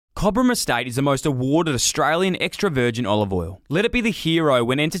Cobram Estate is the most awarded Australian extra virgin olive oil. Let it be the hero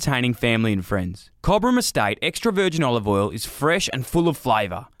when entertaining family and friends. Cobram Estate extra virgin olive oil is fresh and full of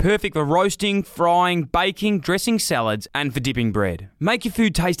flavour. Perfect for roasting, frying, baking, dressing salads and for dipping bread. Make your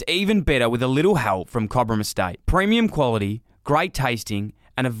food taste even better with a little help from Cobram Estate. Premium quality, great tasting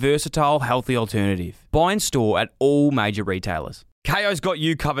and a versatile, healthy alternative. Buy and store at all major retailers. KO's got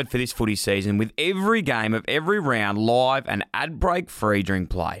you covered for this footy season with every game of every round live and ad break free during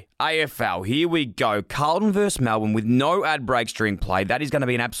play. AFL, here we go. Carlton versus Melbourne with no ad breaks during play. That is going to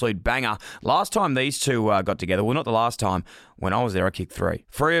be an absolute banger. Last time these two got together, well, not the last time. When I was there, I kicked 3.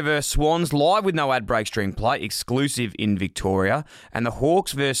 Freo versus Swans, live with no ad breaks during play, exclusive in Victoria. And the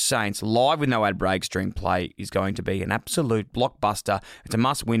Hawks versus Saints, live with no ad breaks during play, is going to be an absolute blockbuster. It's a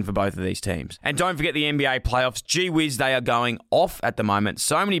must-win for both of these teams. And don't forget the NBA playoffs. Gee whiz, they are going off at the moment.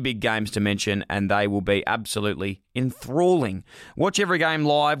 So many big games to mention, and they will be absolutely enthralling. Watch every game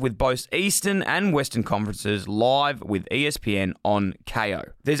live with both Eastern and Western conferences live with ESPN on KO.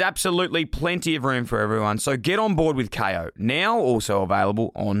 There's absolutely plenty of room for everyone, so get on board with KO. Now also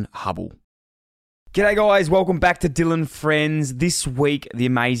available on Hubble. G'day guys, welcome back to Dylan Friends. This week, the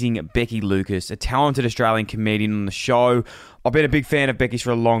amazing Becky Lucas, a talented Australian comedian on the show. I've been a big fan of Becky's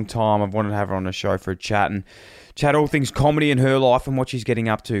for a long time. I've wanted to have her on the show for a chat and chat all things comedy in her life and what she's getting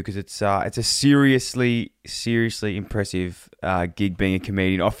up to, because it's a seriously impressive gig being a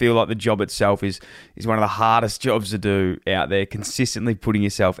comedian. I feel like the job itself is one of the hardest jobs to do out there, consistently putting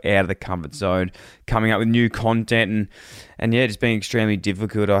yourself out of the comfort zone, coming up with new content and yeah, just being extremely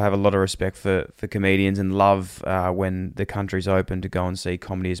difficult. I have a lot of respect for comedians and love when the country's open to go and see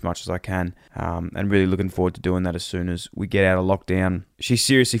comedy as much as I can, and really looking forward to doing that as soon as we get out of lockdown. She's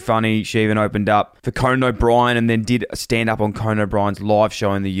seriously funny. She even opened up for Conan O'Brien and then did a stand-up on Conan O'Brien's live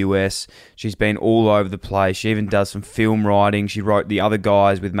show in the US. She's been all over the place. She even does some film writing. She wrote The Other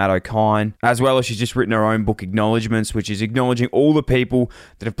Guys with Matt O'Kine, as well as she's just written her own book, Acknowledgements, which is acknowledging all the people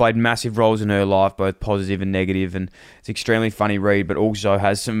that have played massive roles in her life, both positive and negative, and it's an extremely funny read, but also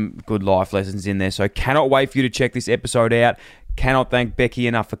has some good life lessons in there. So cannot wait for you to check this episode out. Cannot thank Becky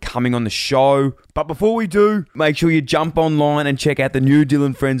enough for coming on the show. But before we do, make sure you jump online and check out the new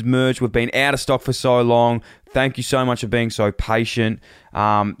Dylan Friends merch. We've been out of stock for so long. Thank you so much for being so patient.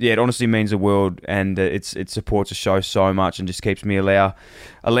 It honestly means the world, and it supports the show so much and just keeps me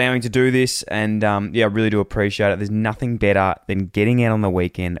allowing to do this. And I really do appreciate it. There's nothing better than getting out on the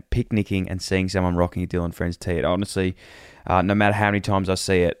weekend, picnicking, and seeing someone rocking a Dylan Friends tee. It honestly, no matter how many times I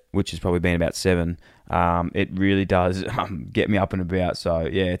see it, which has probably been about 7, it really does get me up and about. So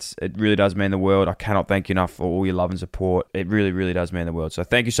yeah, it really does mean the world. I cannot thank you enough for all your love and support. It really, really does mean the world. So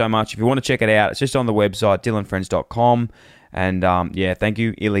thank you so much. If you want to check it out, it's just on the website, dylanfriends.com. And thank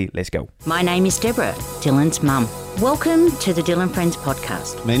you, Illy. Let's go. My name is Deborah, Dylan's mum. Welcome to the Dylan Friends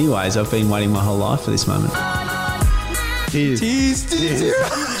podcast. In many ways, I've been waiting my whole life for this moment. Tease.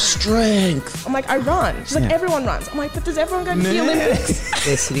 Strength. I'm like, I run. She's like, everyone runs. I'm like, but does everyone go to the Olympics?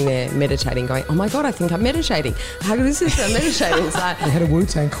 They're sitting there meditating, going, oh my God, I think I'm meditating. How good is this? I'm meditating. It's like, we had a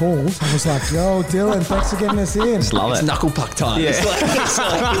Wu-Tang call. I was like, yo, Dylan, thanks for getting us in. Just love it. It's knuckle puck time. Yeah.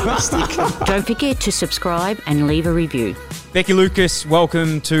 Don't forget to subscribe and leave a review. Becky Lucas,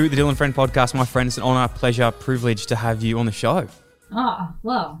 welcome to the Dylan Friend podcast. My friend, it's an honour, pleasure, privilege to have you on the show. Oh,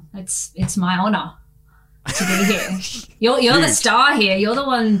 well, it's my honour to be here. You're the star here. You're the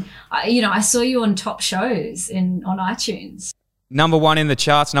one, I saw you on top shows on iTunes. Number 1 in the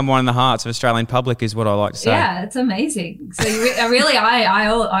charts, number 1 in the hearts of Australian public is what I like to say. Yeah, it's amazing. So I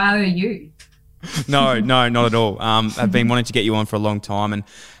owe you. No, not at all. I've been wanting to get you on for a long time and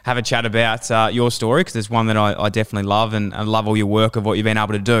have a chat about your story, because it's one that I definitely love, and I love all your work of what you've been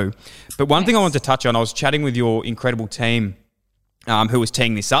able to do. But one thing I wanted to touch on, I was chatting with your incredible team who was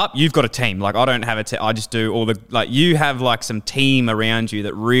teeing this up. You've got a team. Like, I don't have a team. I just do all the, like, you have like some team around you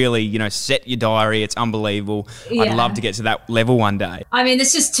that really, set your diary. It's unbelievable. Yeah. I'd love to get to that level one day. I mean,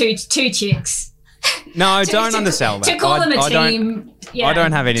 it's just two chicks. No, don't undersell that. To call them a team. I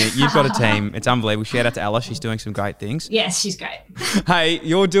don't have any. You've got a team. It's unbelievable. Shout out to Ella. She's doing some great things. Yes, she's great. Hey,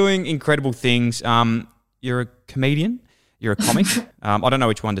 you're doing incredible things. You're a comedian. You're a comic. I don't know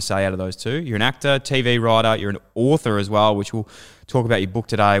which one to say out of those two. You're an actor, TV writer. You're an author as well, which we'll talk about your book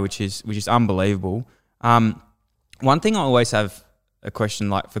today, which is unbelievable. One thing I always have a question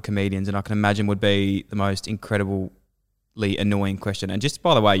like for comedians, and I can imagine would be the most incredibly annoying question. And just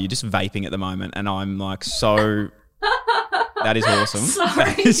by the way, you're just vaping at the moment, and I'm like, so that is awesome. Sorry.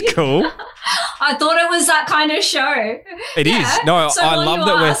 That is cool. I thought it was that kind of show. It is. No, so I love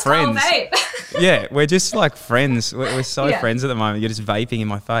that we're friends. Vape. Yeah, we're just like friends. We're so friends at the moment. You're just vaping in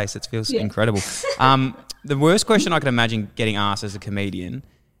my face. It feels incredible. The worst question I can imagine getting asked as a comedian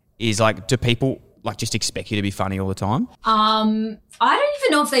is like, do people like just expect you to be funny all the time? I don't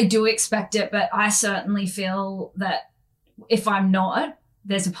even know if they do expect it, but I certainly feel that if I'm not,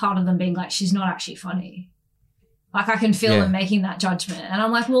 there's a part of them being like, she's not actually funny. Like I can feel them making that judgment. And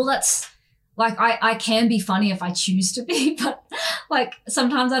I'm like, well, that's like, I can be funny if I choose to be, but like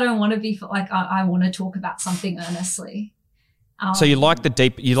sometimes I don't want to be, like I want to talk about something earnestly. So you like the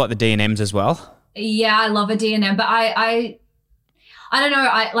D&Ms as well? Yeah, I love a D&M, but I don't know.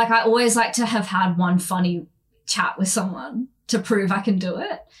 I always like to have had one funny chat with someone to prove I can do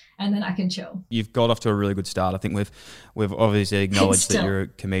it, and then I can chill. You've got off to a really good start. I think we've obviously acknowledged that you're a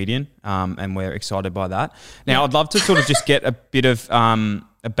comedian, and we're excited by that. Now, I'd love to sort of just get a bit of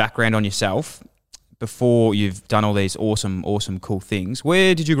a background on yourself before you've done all these awesome, cool things.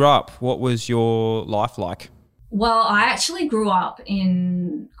 Where did you grow up? What was your life like? Well, I actually grew up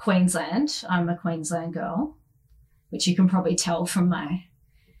in Queensland. I'm a Queensland girl, which you can probably tell from my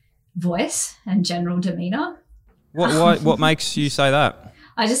voice and general demeanour. What makes you say that?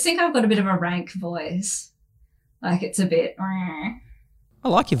 I just think I've got a bit of a rank voice. Like it's a bit... I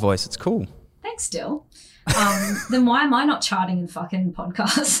like your voice. It's cool. Thanks, Dill. Then why am I not charting in fucking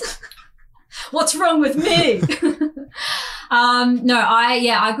podcasts? What's wrong with me? No,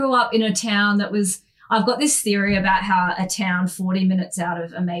 I grew up in a town that was... I've got this theory about how a town 40 minutes out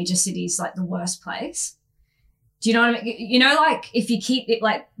of a major city is like the worst place. Do you know what I mean? You know, like if you keep it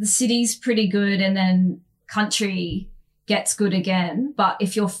like the city's pretty good and then country gets good again, but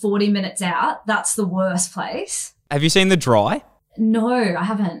if you're 40 minutes out, that's the worst place. Have you seen The Dry? No, I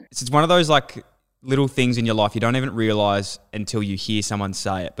haven't. It's one of those like little things in your life you don't even realise until you hear someone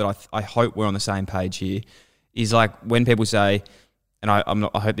say it, but I hope we're on the same page here, is like when people say... And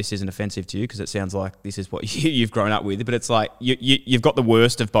I hope this isn't offensive to you because it sounds like this is what you've grown up with, but it's like you've got the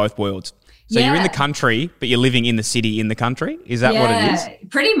worst of both worlds. So you're in the country, but you're living in the city in the country. Is that what it is?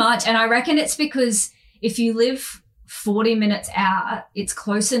 Pretty much. And I reckon it's because if you live 40 minutes out, it's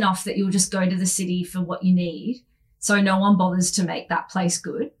close enough that you'll just go to the city for what you need. So no one bothers to make that place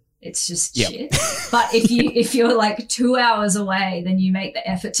good. It's just shit. But if you're like 2 hours away, then you make the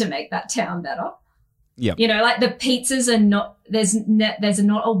effort to make that town better. Yeah. You know, like the pizzas are not, there's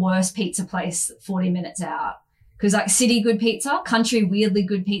not a worse pizza place 40 minutes out. Because like city good pizza, country weirdly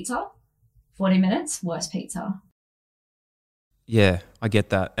good pizza, 40 minutes, worse pizza. Yeah, I get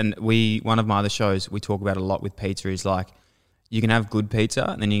that. And one of my other shows, we talk about a lot with pizza is like you can have good pizza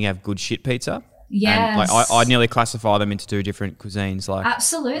and then you can have good shit pizza. Yes. And like I nearly classify them into two different cuisines. Like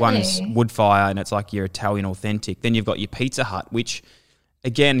absolutely. One's wood fire and it's like your Italian authentic. Then you've got your Pizza Hut, which...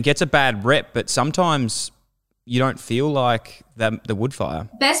 Again, gets a bad rep, but sometimes you don't feel like the wood fire.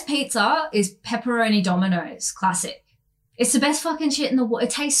 Best pizza is pepperoni Domino's, classic. It's the best fucking shit in the world. It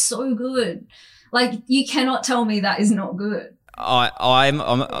tastes so good. Like you cannot tell me that is not good. Look,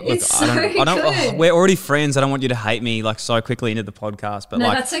 it's so good. We're already friends. I don't want you to hate me like so quickly into the podcast, but no,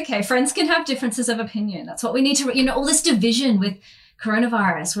 that's okay. Friends can have differences of opinion. That's what we need to. You know, all this division with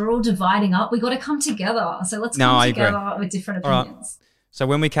coronavirus. We're all dividing up. We got to come together. So let's come together with different opinions. Right. So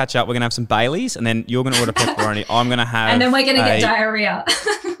when we catch up, we're going to have some Baileys and then you're going to order pepperoni. I'm going to have... And then we're going to get diarrhea.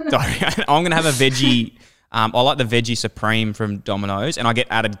 I'm going to have a veggie... I like the veggie supreme from Domino's and I get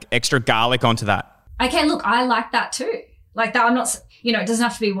added extra garlic onto that. Okay, look, I like that too. Like that, I'm not... You know, it doesn't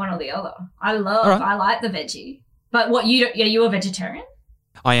have to be one or the other. I like the veggie. But what, you a vegetarian?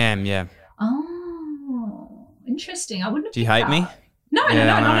 I am, yeah. Oh, interesting. I wouldn't have Do you hate me? No,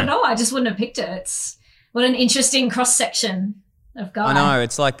 not at all. I just wouldn't have picked it. What an interesting cross-section of guy. I know.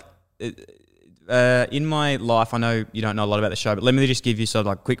 It's like in my life, I know you don't know a lot about the show, but let me just give you sort of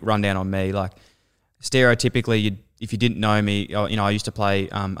like a quick rundown on me. Like stereotypically, if you didn't know me, you know, I used to play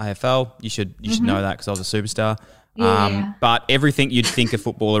AFL. You should know that because I was a superstar. Yeah. But everything you'd think a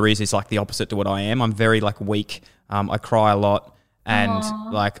footballer is like the opposite to what I am. I'm very like weak. I cry a lot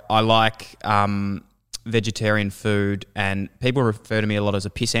and like I like vegetarian food and people refer to me a lot as a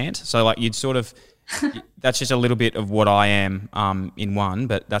pissant. So like you'd sort of... That's just a little bit of what I am in one,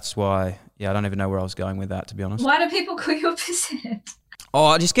 but that's why, I don't even know where I was going with that, to be honest. Why do people call you a pissant? Oh,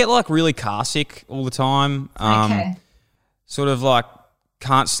 I just get like really car sick all the time. Okay. Sort of like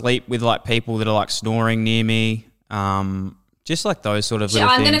can't sleep with like people that are like snoring near me. Just like those sort of little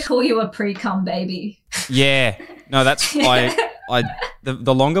things. I'm going to call you a pre-cum baby. Yeah. No, that's...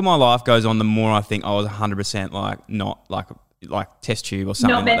 The longer my life goes on, the more I think I was 100% like not like test tube or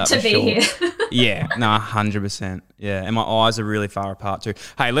something not meant like that. To be here. Yeah, no, 100%. Yeah, and my eyes are really far apart too.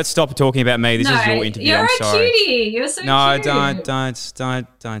 Hey, let's stop talking about me. This is your interview. You're I'm sorry. Cutie. You're so no, cute. No,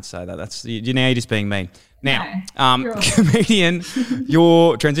 don't say that. That's you're just being mean. Now, you're all- comedian,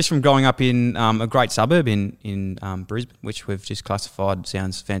 your transition from growing up in a great suburb in Brisbane, which we've just classified,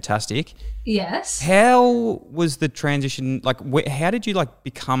 sounds fantastic. Yes. How was the transition? Like, how did you like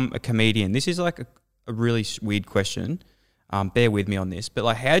become a comedian? This is like a really weird question. Bear with me on this, but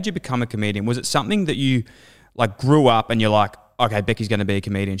like, how did you become a comedian? Was it something that you like grew up and you're like, okay, Becky's going to be a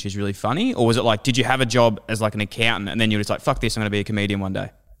comedian, she's really funny? Or was it like, did you have a job as like an accountant and then you're just like, fuck this, I'm going to be a comedian one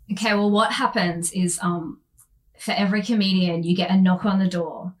day? Okay, well, what happens is for every comedian, you get a knock on the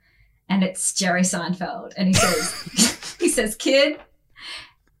door and it's Jerry Seinfeld. And he says, kid,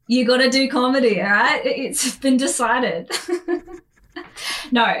 you got to do comedy, all right? It's been decided.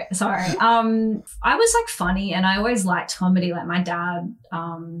 No, sorry. I was like funny and I always liked comedy. Like my dad,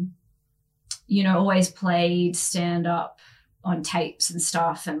 always played stand-up on tapes and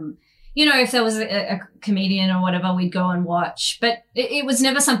stuff. And if there was a comedian or whatever, we'd go and watch. But it was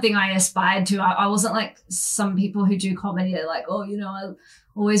never something I aspired to. I wasn't like some people who do comedy. They're like, I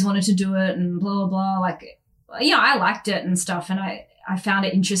always wanted to do it and blah, blah, blah. Like, I liked it and stuff. And I found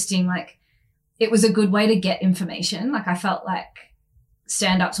it interesting. Like, it was a good way to get information. Like, I felt like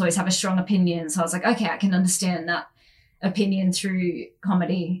stand-ups always have a strong opinion. So I was like, okay, I can understand that opinion through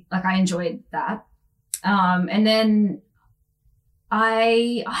comedy. Like, I enjoyed that. And then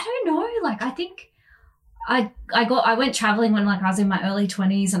I don't know, like I think I went traveling when like I was in my early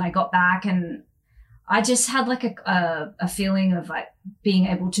 20s and I got back and I just had like a feeling of like being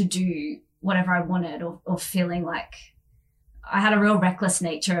able to do whatever I wanted or feeling like I had a real reckless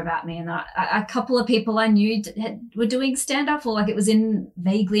nature about me. And a couple of people I knew were doing stand-up, or like it was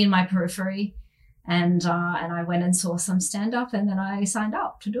vaguely in my periphery. And I went and saw some stand-up and then I signed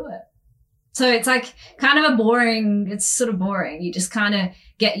up to do it. So it's like kind of it's sort of boring. You just kind of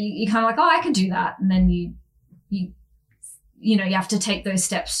you kind of like, oh, I can do that. And then you have to take those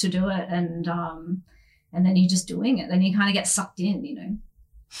steps to do it. And then you're just doing it. Then you kind of get sucked in,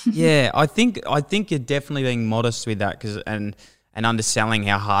 Yeah, I think you're definitely being modest with that and underselling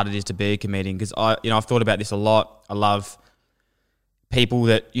how hard it is to be a comedian. Because I've thought about this a lot. I love people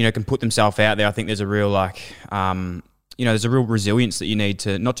that, can put themselves out there. I think there's a real there's a real resilience that you need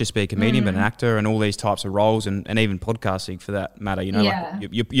to not just be a comedian, but an actor and all these types of roles and even podcasting for that matter. Like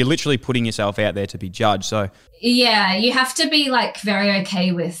you're literally putting yourself out there to be judged. So yeah, you have to be like very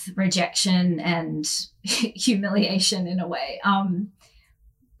okay with rejection and humiliation in a way.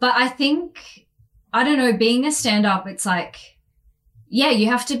 But I think, I don't know, being a stand-up, it's like, yeah, you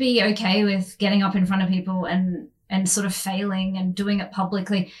have to be okay with getting up in front of people and sort of failing and doing it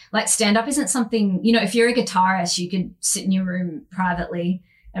publicly. Like stand-up isn't something, if you're a guitarist, you could sit in your room privately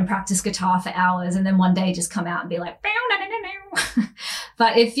and practice guitar for hours and then one day just come out and be like,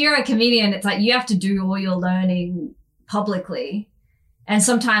 but if you're a comedian, it's like you have to do all your learning publicly. And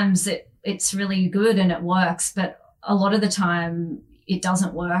sometimes it's really good and it works, but a lot of the time it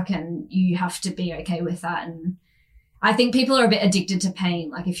doesn't work and you have to be okay with that. And I think people are a bit addicted to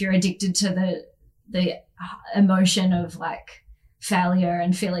pain. Like if you're addicted to the emotion of like failure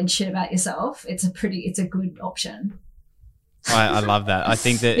and feeling shit about yourself, it's a good option. I love that. I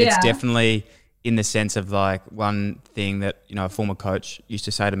think that it's definitely in the sense of like one thing that, a former coach used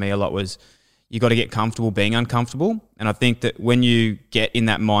to say to me a lot was you got to get comfortable being uncomfortable. And I think that when you get in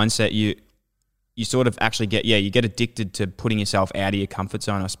that mindset, you sort of actually you get addicted to putting yourself out of your comfort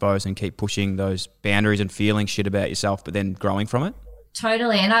zone, I suppose, and keep pushing those boundaries and feeling shit about yourself, but then growing from it.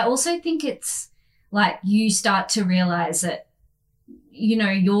 Totally. And I also think it's like you start to realize that,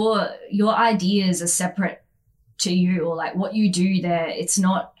 your ideas are separate to you, or like what you do there. It's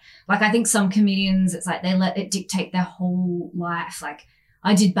not like, I think some comedians, it's like they let it dictate their whole life. Like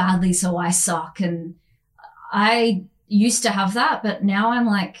I did badly, so I suck. And I used to have that, but now I'm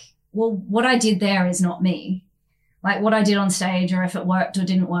like, well, what I did there is not me. Like what I did on stage, or if it worked or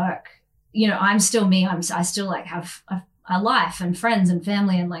didn't work, I'm still me. I still like have a life and friends and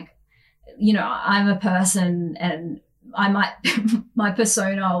family, and like, I'm a person, and I might, my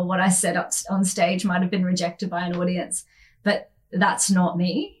persona or what I set up on stage might have been rejected by an audience, but that's not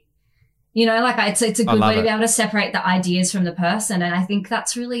me. Like it's a good way to be able to separate the ideas from the person. And I think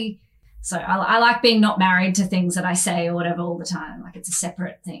that's really, so I like being not married to things that I say or whatever all the time. Like it's a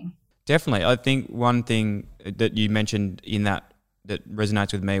separate thing. Definitely. I think one thing that you mentioned in that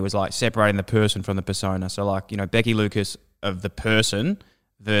resonates with me was like separating the person from the persona. So like, Becky Lucas of the person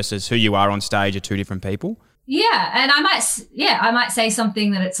versus who you are on stage are two different people. Yeah. And I might say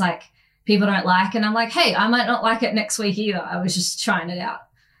something that it's like people don't like, and I'm like, hey, I might not like it next week either. I was just trying it out.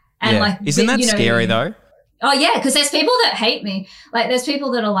 And like, isn't that scary though? Oh yeah. Cause there's people that hate me. Like there's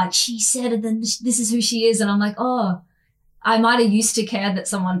people that are like, she said it, then this is who she is. And I'm like, oh, I might have used to care that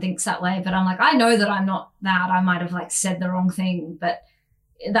someone thinks that way, but I'm like, I know that I'm not that. I might have like said the wrong thing, but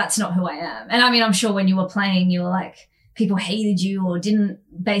that's not who I am. And I mean, I'm sure when you were playing, you were like, people hated you or didn't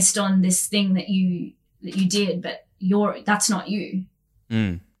based on this thing that you did, but that's not you.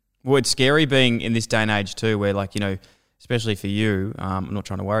 Well, it's scary being in this day and age too, where like, you know, especially for you, I'm not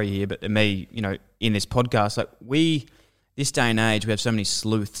trying to worry you here, but me, you know, in this podcast, like this day and age, we have so many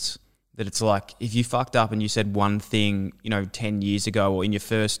sleuths that it's like, if you fucked up and you said one thing, you know, 10 years ago or in your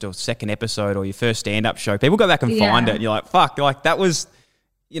first or second episode or your first stand-up show, people go back and find it and you're like, fuck, like that was,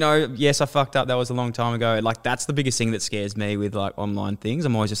 you know, yes, I fucked up. That was a long time ago. Like that's the biggest thing that scares me with like online things.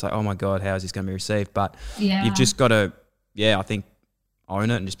 I'm always just like, oh my God, how is this going to be received? But you've just got to, I think, own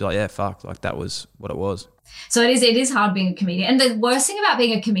it and just be like, yeah, fuck, like that was what it was. So it is hard being a comedian. And the worst thing about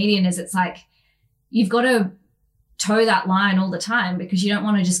being a comedian is it's like you've got to toe that line all the time because you don't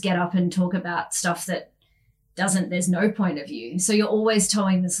want to just get up and talk about stuff that there's no point of view. So you're always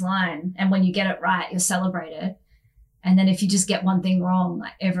towing this line. And when you get it right, you're celebrated. And then if you just get one thing wrong,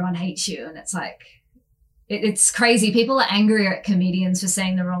 like everyone hates you. And it's like, it's crazy. People are angrier at comedians for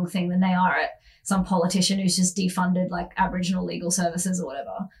saying the wrong thing than they are at some politician who's just defunded like Aboriginal legal services or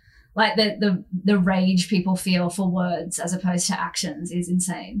whatever. Like the rage people feel for words as opposed to actions is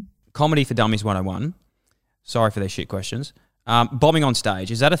insane. Comedy for Dummies 101. Sorry for their shit questions. Bombing on stage,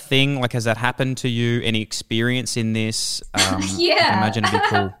 is that a thing? Like, has that happened to you? Any experience in this? Yeah. I can imagine it'd be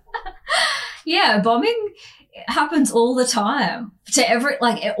cool. Yeah, bombing happens all the time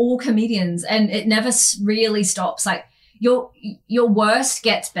to all comedians, and it never really stops. Like your worst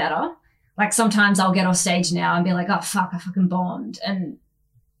gets better. Like sometimes I'll get off stage now and be like, oh fuck, I fucking bombed, and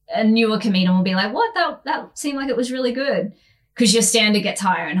a newer comedian will be like, what? That seemed like it was really good, because your standard gets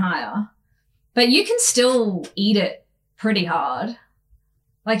higher and higher. But you can still eat it pretty hard.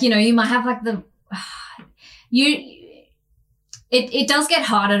 Like, you know, you might have like it does get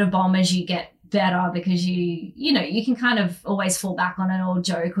harder to bomb as you get better, because you know, you can kind of always fall back on an old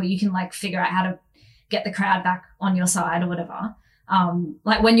joke, or you can like figure out how to get the crowd back on your side or whatever.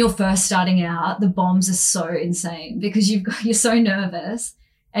 Like when you're first starting out, the bombs are so insane because you're so nervous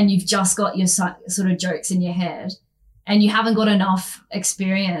and you've just got your sort of jokes in your head and you haven't got enough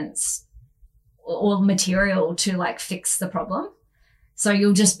experience or material to like fix the problem. So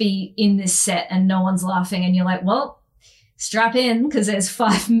you'll just be in this set and no one's laughing and you're like, well, strap in because there's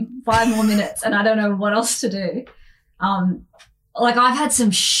five more minutes and I don't know what else to do. Like I've had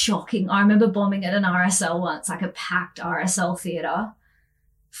some I remember bombing at an RSL once, like a packed RSL theatre,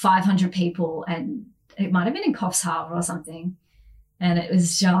 500 people, and it might have been in Coffs Harbour or something. And it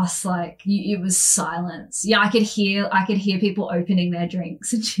was just like, it was silence. Yeah, I could hear people opening their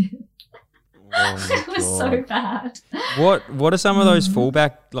drinks and shit. Oh it was God. So bad. What are some of those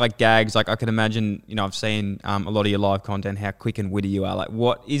fallback like gags? Like I can imagine, you know, I've seen a lot of your live content, how quick and witty you are. Like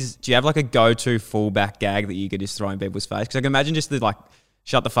do you have like a go-to fallback gag that you could just throw in people's face? Because I can imagine just the like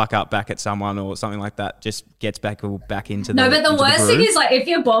shut the fuck up back at someone or something like that just gets back into No, but the worst thing is like if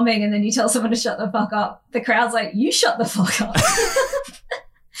you're bombing and then you tell someone to shut the fuck up, the crowd's like, you shut the fuck up.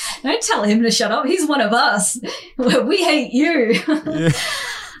 Don't tell him to shut up. He's one of us. We hate you. Yeah.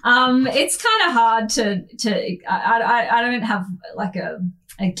 It's kind of hard to I don't have like a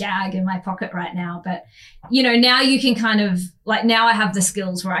gag in my pocket right now, but you know, now you can kind of like, now I have the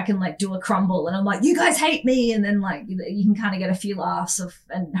skills where I can like do a crumble and I'm like, you guys hate me. And then like, you can kind of get a few laughs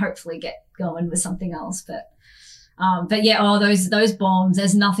and hopefully get going with something else. But yeah, those bombs,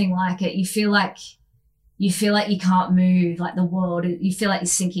 there's nothing like it. You feel like you can't move, like the world, you feel like you're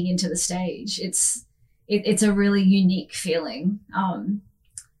sinking into the stage. It's a really unique feeling.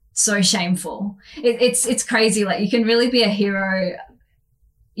 So shameful. It's crazy. Like you can really be a hero.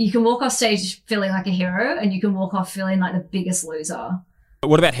 You can walk off stage feeling like a hero and you can walk off feeling like the biggest loser.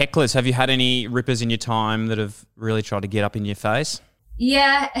 What about hecklers? Have you had any rippers in your time that have really tried to get up in your face?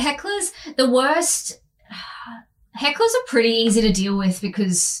 Yeah, hecklers, the worst. Hecklers are pretty easy to deal with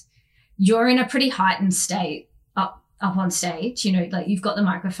because you're in a pretty heightened state up on stage. You know, like you've got the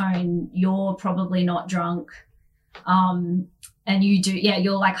microphone, you're probably not drunk. And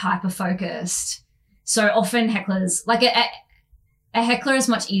you're like hyper focused. So often hecklers, like a heckler is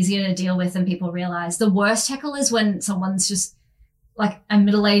much easier to deal with than people realize. The worst heckle is when someone's just like a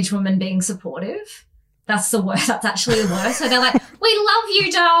middle-aged woman being supportive. That's the worst. That's actually the worst. So they're like, we love you,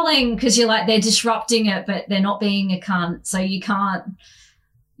 darling. Cause you're like, they're disrupting it, but they're not being a cunt. So you can't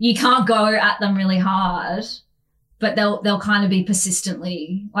go at them really hard, but they'll kind of be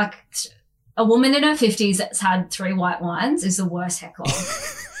persistently like, a woman in her 50s that's had 3 white wines is the worst heckler.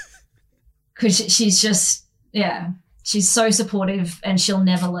 Because she's just, she's so supportive and she'll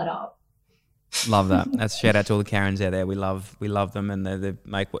never let up. Love that. That's shout out to all the Karens out there. We love them, and they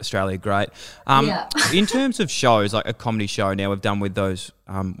make Australia great. In terms of shows, like a comedy show, now we've done with those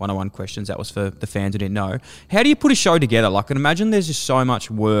one-on-one questions. That was for the fans who didn't know. How do you put a show together? Like, I can imagine there's just so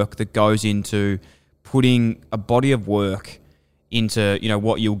much work that goes into putting a body of work into, you know,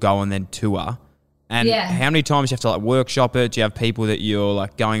 what you'll go and then tour. And how many times do you have to like workshop it? Do you have people that you're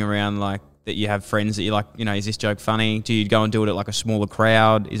like going around like that you have friends that you're like, you know, is this joke funny? Do you go and do it at like a smaller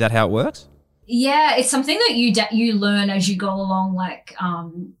crowd? Is that how it works? Yeah, it's something that you learn as you go along. Like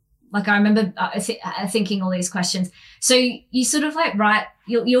I remember thinking all these questions. So you sort of like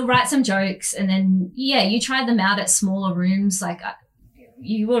you'll write some jokes, and then you try them out at smaller rooms. Like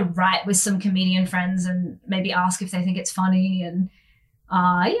you would write with some comedian friends and maybe ask if they think it's funny, and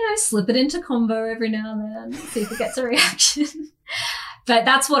slip it into combo every now and then, see if it gets a reaction. But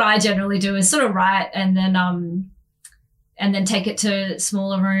that's what I generally do, is sort of write and then take it to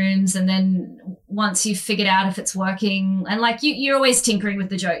smaller rooms. And then once you've figured out if it's working, and like you're always tinkering with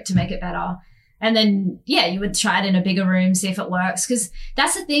the joke to make it better. And then, you would try it in a bigger room, see if it works. Because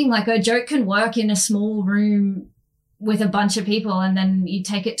that's the thing, like a joke can work in a small room with a bunch of people, and then you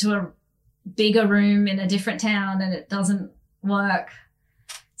take it to a bigger room in a different town and it doesn't work.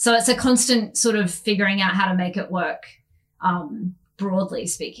 So it's a constant sort of figuring out how to make it work, broadly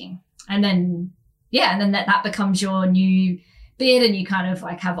speaking. And then, that becomes your new bit, and you kind of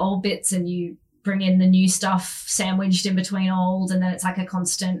like have old bits and you bring in the new stuff sandwiched in between old, and then it's like a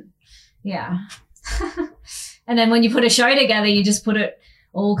constant, And then when you put a show together, you just put it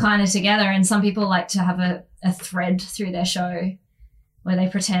all kind of together. And some people like to have a thread through their show where they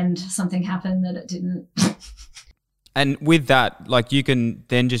pretend something happened that it didn't. And with that, like you can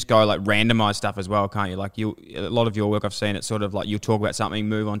then just go like randomize stuff as well, can't you? Like a lot of your work I've seen, it's sort of like you talk about something,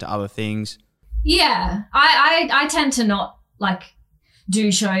 move on to other things. Yeah, I tend to not like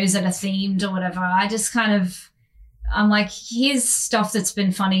do shows that are themed or whatever. I just kind of, I'm like, here's stuff that's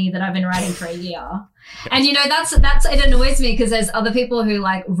been funny that I've been writing for a year. And, you know, that's it annoys me because there's other people who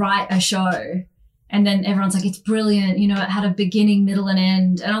like write a show and then everyone's like, it's brilliant. You know, it had a beginning, middle and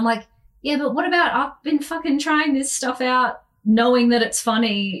end. And I'm like, yeah, but what about I've been fucking trying this stuff out knowing that it's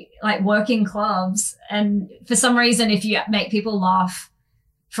funny, like working clubs. And for some reason, if you make people laugh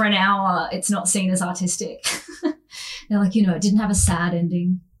for an hour, it's not seen as artistic. They're like, you know, it didn't have a sad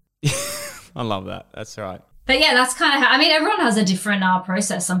ending. I love that. That's right. But yeah, that's kind of how, I mean, everyone has a different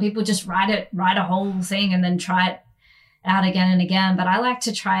process. Some people just write a whole thing and then try it out again and again. But I like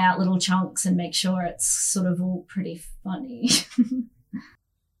to try out little chunks and make sure it's sort of all pretty funny.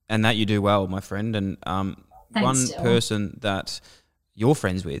 And that you do well, my friend. And one Dylan. person that you're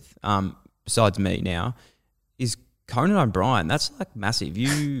friends with, besides me now, is Conan O'Brien. That's like massive.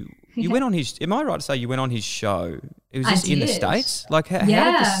 You went on his, am I right to say you went on his show? It was just in the States? Like how did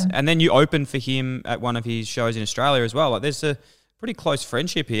this, and then you opened for him at one of his shows in Australia as well. Like there's a pretty close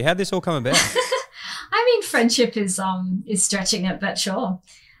friendship here. How'd this all come about? I mean, friendship is stretching it, but sure.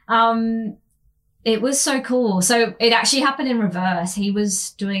 It was so cool. So it actually happened in reverse. He was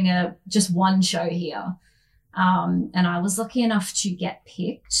doing just one show here. And I was lucky enough to get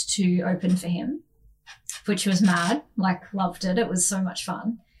picked to open for him, which was mad. Like, loved it. It was so much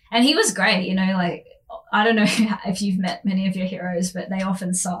fun. And he was great, you know, like, I don't know if you've met many of your heroes, but they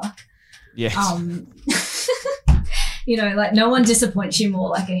often suck. Yes. You know, like no one disappoints you more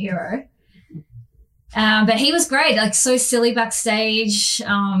like a hero. But he was great, like so silly backstage,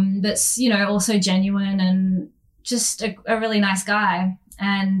 but, you know, also genuine and just a really nice guy.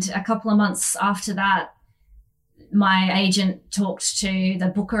 And a couple of months after that, my agent talked to the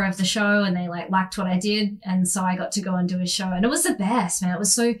booker of the show and they liked what I did. And so I got to go and do his show and it was the best, man.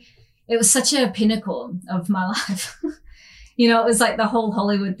 It was such a pinnacle of my life. You know, it was like the whole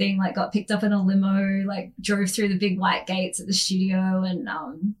Hollywood thing, like got picked up in a limo, like drove through the big white gates at the studio and,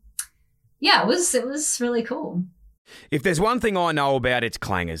 yeah, it was really cool. If there's one thing I know about, it's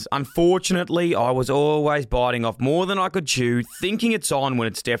clangers. Unfortunately, I was always biting off more than I could chew, thinking it's on when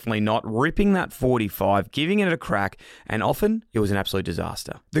it's definitely not, ripping that 45, giving it a crack, and often it was an absolute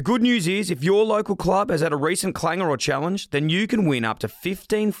disaster. The good news is, if your local club has had a recent clanger or challenge, then you can win up to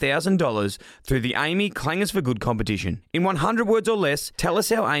 $15,000 through the Amy Clangers for Good competition. In 100 words or less, tell us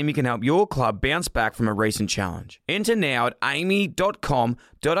how Amy can help your club bounce back from a recent challenge. Enter now at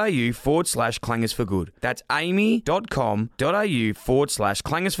amy.com.au/clangers for good. That's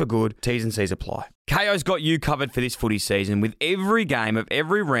amy.com.au/clangers for good. T's and C's apply. KO's got you covered for this footy season with every game of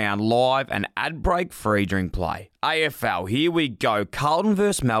every round live and ad break free during play. AFL, here we go. Carlton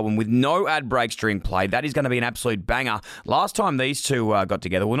versus Melbourne with no ad breaks during play. That is going to be an absolute banger. Last time these two got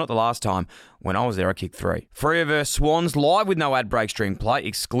together, well, not the last time. When I was there, I kicked 3. Freo versus Swans, live with no ad breaks during play,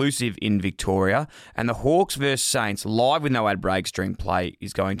 exclusive in Victoria. And the Hawks versus Saints, live with no ad breaks during play,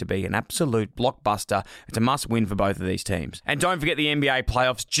 is going to be an absolute blockbuster. It's a must-win for both of these teams. And don't forget the NBA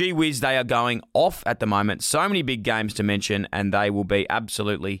playoffs. Gee whiz, they are going off at the moment. So many big games to mention, and they will be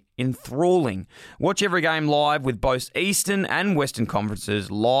absolutely enthralling. Watch every game live with both Eastern and Western conferences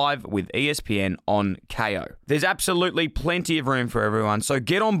live with ESPN on KO. There's absolutely plenty of room for everyone, so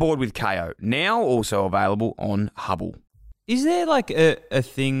get on board with KO. Now also available on Hubble. Is there like a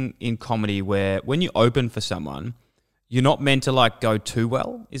thing in comedy where when you open for someone, you're not meant to like go too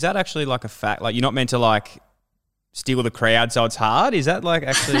well? Is that actually like a fact? Like you're not meant to like steal the crowd so it's hard? Is that like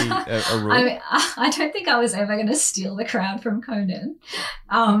actually a rule? I mean, I don't think I was ever going to steal the crowd from Conan.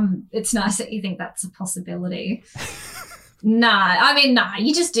 It's nice that you think that's a possibility. Nah,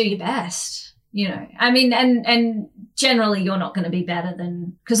 you just do your best, you know. I mean, and generally you're not going to be better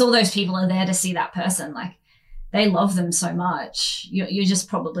than, because all those people are there to see that person. Like, they love them so much. You're just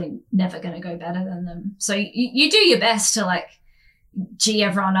probably never going to go better than them. So you do your best to like G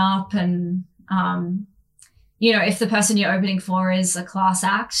everyone up and, you know, if the person you're opening for is a class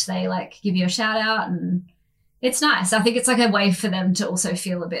act, they like give you a shout out and it's nice. I think it's like a way for them to also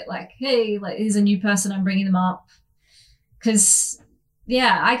feel a bit like, hey, like here's a new person, I'm bringing them up. Because,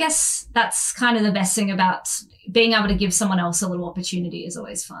 yeah, I guess that's kind of the best thing about being able to give someone else a little opportunity is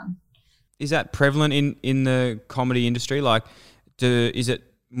always fun. Is that prevalent in the comedy industry? Like, is it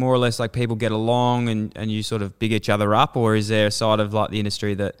more or less like people get along and you sort of big each other up, or is there a side of like the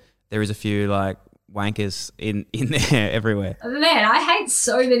industry that there is a few like wankers in there everywhere? Man, I hate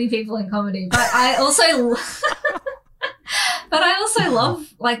so many people in comedy, but I also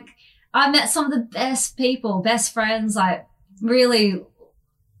love, like, I met some of the best people, best friends. Like, really,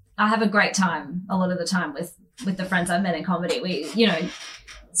 I have a great time a lot of the time with the friends I've met in comedy. We, you know,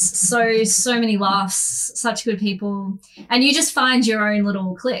 so many laughs, such good people, and you just find your own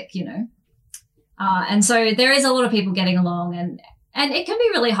little clique, you know. And so there is a lot of people getting along, and it can be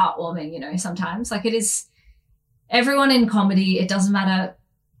really heartwarming, you know, sometimes. Like, it is, everyone in comedy, it doesn't matter.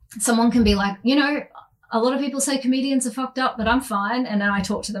 Someone can be like, you know, a lot of people say comedians are fucked up, but I'm fine. And then I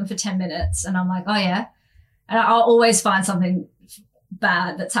talk to them for 10 minutes and I'm like, oh yeah. And I'll always find something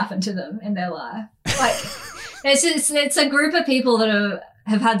bad that's happened to them in their life. Like, it's a group of people that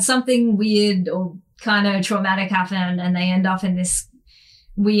have had something weird or kind of traumatic happen, and they end up in this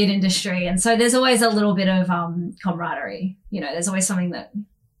weird industry. And so there's always a little bit of camaraderie. You know, there's always something that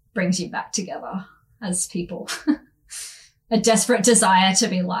brings you back together as people. A desperate desire to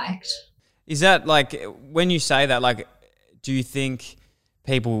be liked. Is that like, when you say that, like, do you think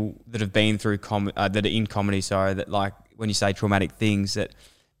people that have been through that are in comedy, that like when you say traumatic things, that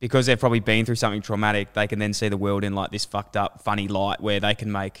because they've probably been through something traumatic, they can then see the world in like this fucked up, funny light where they can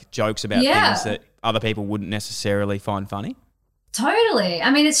make jokes about things that other people wouldn't necessarily find funny? Totally.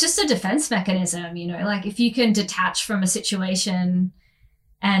 I mean, it's just a defense mechanism, you know, like if you can detach from a situation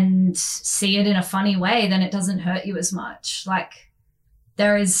and see it in a funny way, then it doesn't hurt you as much. Like,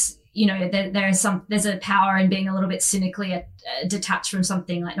 there is, you know, there's a power in being a little bit cynically detached from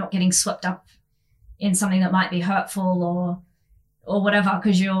something, like not getting swept up in something that might be hurtful or whatever,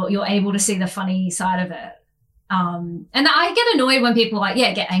 because you're able to see the funny side of it. And I get annoyed when people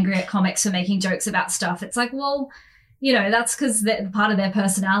get angry at comics for making jokes about stuff. It's like, well, you know, that's because part of their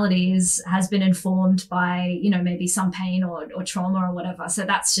personality has been informed by, you know, maybe some pain or trauma or whatever. So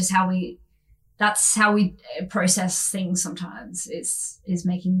that's just how we process things sometimes, is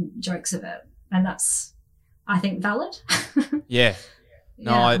making jokes of it. And that's, I think, valid. Yeah.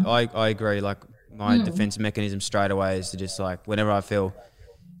 No, yeah. I agree. Like, my defense mechanism straight away is to just like, whenever I feel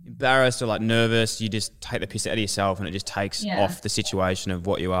embarrassed or like nervous, you just take the piss out of yourself and it just takes off the situation of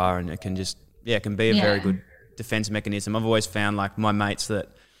what you are, and it can just, it can be a very good defense mechanism. I've always found, like, my mates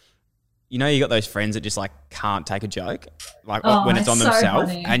that, you know, you got those friends that just like can't take a joke, like when it's on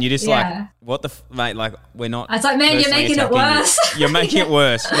themselves, and you just like, what the mate, like, we're not. It's like, man, you're making it worse. You're making it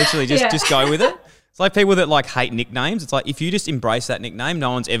worse. Literally, just go with it. It's like people that like hate nicknames. It's like, if you just embrace that nickname,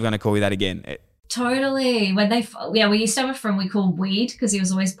 no one's ever going to call you that again. Totally. When we used to have a friend we called Weed because he was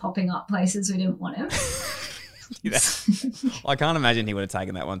always popping up places we didn't want him. I can't imagine he would have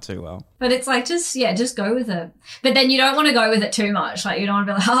taken that one too well. But it's like, just go with it. But then you don't want to go with it too much. Like, you don't want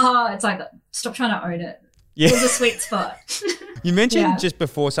to be like, it's like, stop trying to own it. Yeah. It was a sweet spot. You mentioned just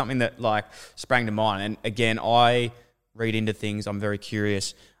before something that like sprang to mind. And again, I read into things. I'm very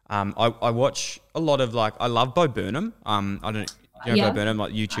curious. I watch a lot of I love Bo Burnham. I don't. You know Bo Burnham,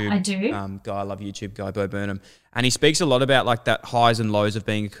 like YouTube. I do. Guy, I love YouTube guy, Bo Burnham, and he speaks a lot about like that highs and lows of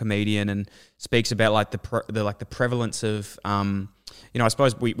being a comedian, and speaks about like the prevalence of I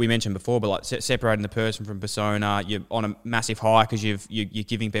suppose we mentioned before, but like separating the person from persona. You're on a massive high because you're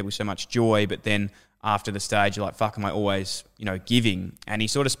giving people so much joy, but then after the stage, you're like, fuck, am I always giving? And he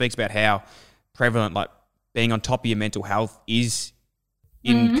sort of speaks about how prevalent like being on top of your mental health is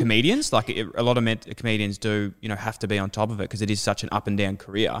in comedians. Like a lot of comedians do, have to be on top of it because it is such an up and down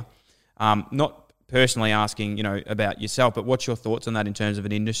career. Not personally asking, about yourself, but what's your thoughts on that in terms of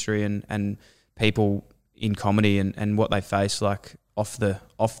an industry and people in comedy and what they face like off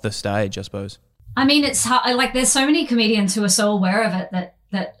the stage, I suppose? I mean, it's hard. Like there's so many comedians who are so aware of it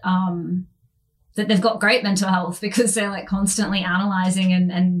that they've got great mental health because they're like constantly analyzing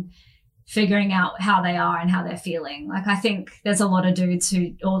and figuring out how they are and how they're feeling. Like I think there's a lot of dudes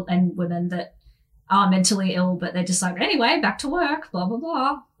and women that are mentally ill, but they're just like, anyway, back to work, blah, blah,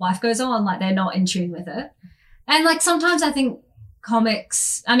 blah. Life goes on. Like they're not in tune with it. And like sometimes I think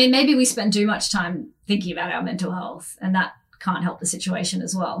comics, I mean, maybe we spend too much time thinking about our mental health and that can't help the situation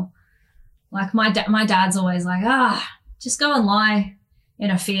as well. Like my dad's always like, just go and lie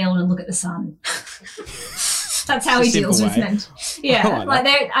in a field and look at the sun. That's how he deals with men. Yeah. Like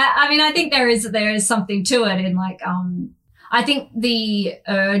I think there is something to it in like, I think the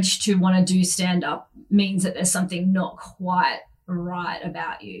urge to want to do stand up means that there's something not quite right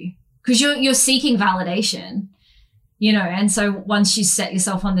about you because you're seeking validation, and so once you set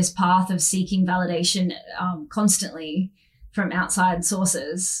yourself on this path of seeking validation constantly from outside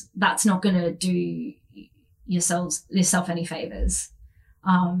sources, that's not going to do yourself any favors.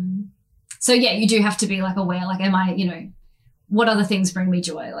 So yeah, you do have to be like aware, like, am I, what other things bring me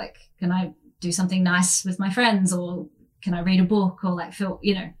joy? Like, can I do something nice with my friends, or can I read a book, or like feel,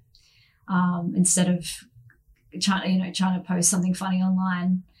 instead of trying to post something funny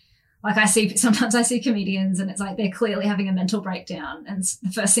online. Like sometimes I see comedians and it's like they're clearly having a mental breakdown and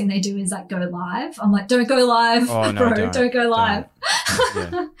the first thing they do is like go live. I'm like, don't go live, oh, no, bro, don't go live.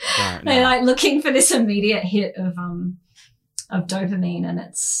 Don't, They're like looking for this immediate hit of dopamine, and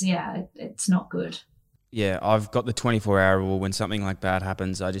it's not good. Yeah, I've got the 24-hour rule. When something like that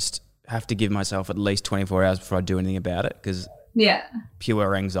happens, I just have to give myself at least 24 hours before I do anything about it because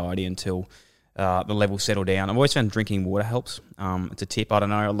pure anxiety until the levels settle down. I've always found drinking water helps. It's a tip. I don't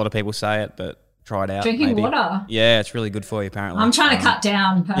know. A lot of people say it, but try it out. Drinking water? Yeah, it's really good for you apparently. I'm trying to cut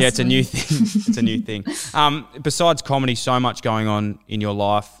down personally. Yeah, it's a new thing. It's a new thing. Besides comedy, so much going on in your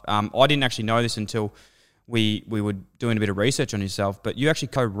life. I didn't actually know this until we were doing a bit of research on yourself, but you actually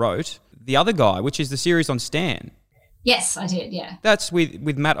co-wrote The Other Guy, which is the series on Stan. Yes, I did, yeah. That's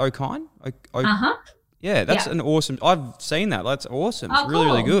with Matt O'Kine? Uh-huh. Yeah, that's an awesome... I've seen that. That's awesome. Oh, it's really,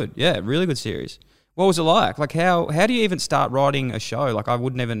 cool. really good. Yeah, really good series. What was it like? Like, how do you even start writing a show? Like, I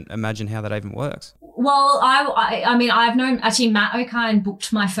wouldn't even imagine how that even works. Well, I mean, I've known... Actually, Matt O'Kine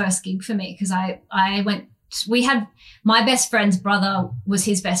booked my first gig for me because I went... We had... My best friend's brother was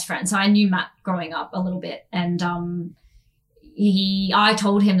his best friend, so I knew Matt growing up a little bit, and I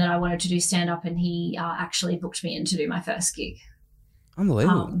told him that I wanted to do stand-up, and he actually booked me in to do my first gig.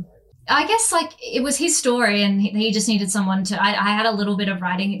 Unbelievable. I guess like it was his story and he just needed someone to, I had a little bit of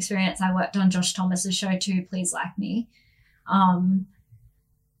writing experience. I worked on Josh Thomas's show too, Please Like Me.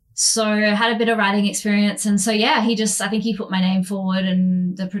 So I had a bit of writing experience. And so, yeah, I think he put my name forward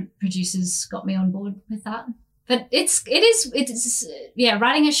and the producers got me on board with that. But it's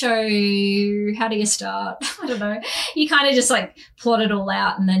writing a show, how do you start? I don't know. You kind of just like plot it all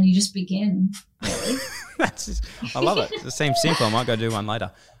out and then you just begin, really. I love it. It seems simple. I might go do one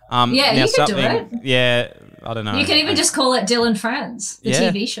later. You could do it. Yeah, I don't know. You can even just call it Dylan Friends, the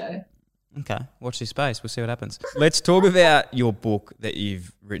TV show. Okay, watch this space. We'll see what happens. Let's talk about your book that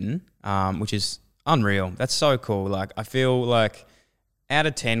you've written, which is unreal. That's so cool. Like, I feel like out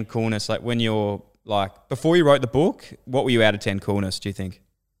of 10 coolness, like when you're like, before you wrote the book, what were you out of 10 coolness, do you think?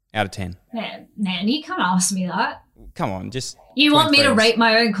 Out of 10? Man, you can't ask me that. Come on, just... You want me to rate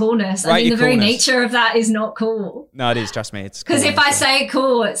my own coolness. I mean, the very nature of that is not cool. No, it is. Trust me. It's because if I say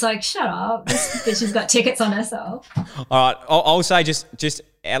cool, it's like, shut up. This bitch has got tickets on herself. All right. I'll say just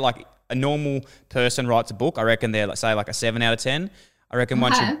like a normal person writes a book. I reckon they're, say, like a 7 out of 10. I reckon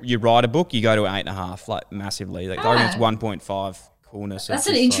once you write a book, you go to an 8.5, like massively. Like, I reckon it's 1.5 coolness. That's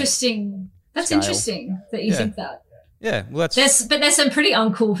an interesting... That's interesting that you think that. Yeah, well, that's... There's some pretty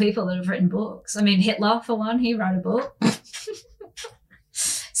uncool people that have written books. I mean, Hitler, for one, he wrote a book.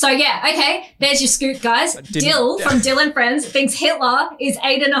 So yeah, okay, there's your scoop, guys. Dill from Dylan Friends thinks Hitler is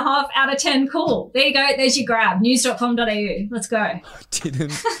 8.5 out of 10 cool. There you go. There's your grab. News.com.au. Let's go.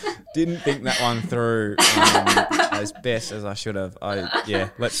 Didn't think that one through as best as I should have.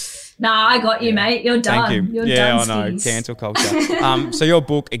 Let's. Nah, I got you, mate. You're done. Thank you. You're done. I know. Cancel culture. So your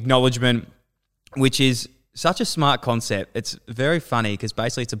book, Acknowledgement, which is such a smart concept. It's very funny because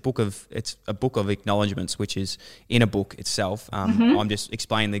basically it's a book of acknowledgements, which is in a book itself. I'm just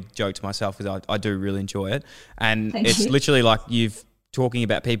explaining the joke to myself because I do really enjoy it, and it's literally like you've talking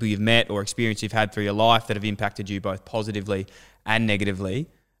about people you've met or experience you've had through your life that have impacted you both positively and negatively.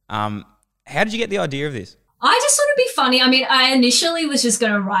 How did you get the idea of this? I just thought it'd be funny. I mean, I initially was just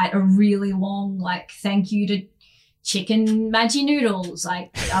going to write a really long thank you to Chicken Maggi Noodles. I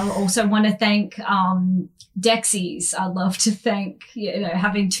also want to thank Dexys. I'd love to thank,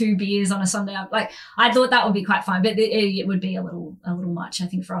 having 2 beers on a Sunday. I thought that would be quite fun, but it would be a little much, I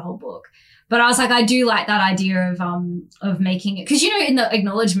think, for a whole book. But I was like, I do like that idea of making it, because in the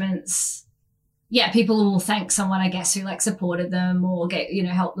acknowledgements, people will thank someone, I guess, who supported them or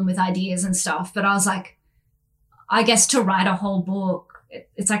help them with ideas and stuff. But I was like, I guess to write a whole book,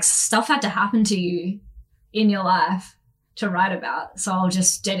 it's like stuff had to happen to you in your life to write about. So I'll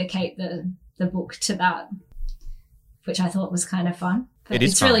just dedicate the book to that, which I thought was kind of fun. But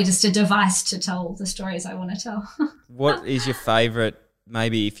it's really just a device to tell the stories I want to tell. What is your favourite,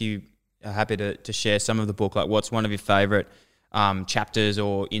 maybe if you are happy to share some of the book, what's one of your favourite chapters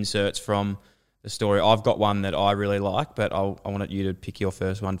or inserts from the story? I've got one that I really like, but I wanted you to pick your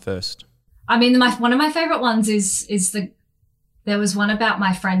first one first. I mean, one of my favourite ones is there was one about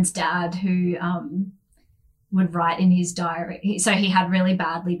my friend's dad who would write in his diary. So he had really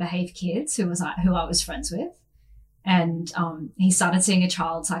badly behaved kids who I was friends with. And he started seeing a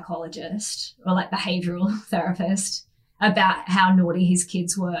child psychologist or behavioral therapist about how naughty his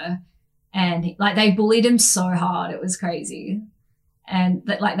kids were. And they bullied him so hard. It was crazy. And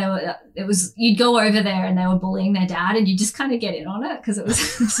you'd go over there and they were bullying their dad and you just kind of get in on it because it was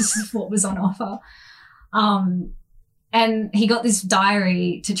just what was on offer. And he got this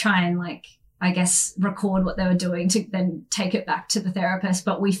diary to try and I guess, record what they were doing to then take it back to the therapist.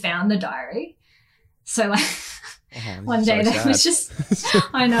 But we found the diary. So one day there was just,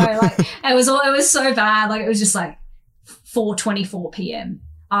 I know, it was so bad. It was just 4:24 p.m.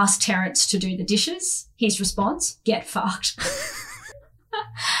 Asked Terrence to do the dishes. His response, get fucked.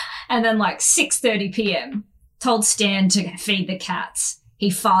 And then 6:30 p.m. told Stan to feed the cats. He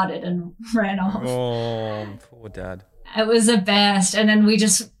farted and ran off. Oh, poor dad. It was the best. And then we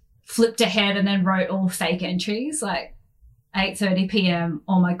just flipped ahead and then wrote all fake entries 8:30 p.m.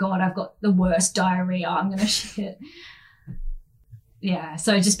 Oh my God, I've got the worst diarrhea. I'm going to shit. Yeah.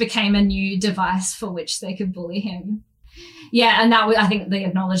 So it just became a new device for which they could bully him. Yeah. And I think the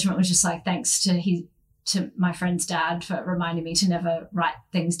acknowledgement was just thanks to my friend's dad for reminding me to never write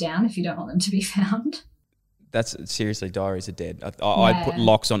things down if you don't want them to be found. That's seriously, diaries are dead. I put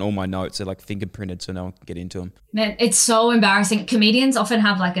locks on all my notes. They're fingerprinted so no one can get into them. Man, it's so embarrassing. Comedians often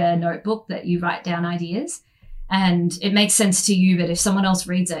have a notebook that you write down ideas and it makes sense to you. But if someone else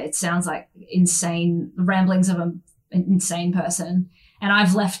reads it, it sounds like insane ramblings of an insane person. And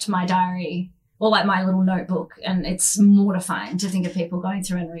I've left my diary or my little notebook and it's mortifying to think of people going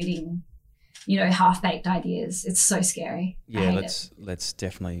through and reading half-baked ideas. It's so scary. Yeah, let's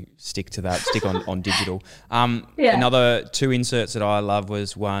definitely stick to that. Stick on digital. Another 2 inserts that I love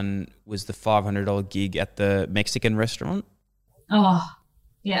was the $500 gig at the Mexican restaurant. Oh,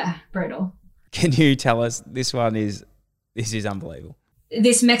 yeah, brutal. Can you tell us, this is unbelievable.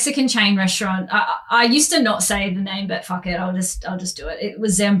 This Mexican chain restaurant, I used to not say the name, but fuck it, I'll just do it. It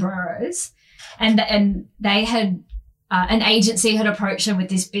was Zambreros, and they had an agency had approached them with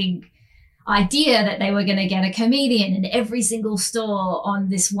this big idea that they were going to get a comedian in every single store on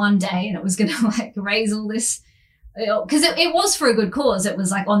this one day, and it was going to raise all this, because it was for a good cause. It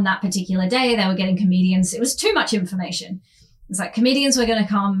was on that particular day they were getting comedians. It was too much information. It's comedians were going to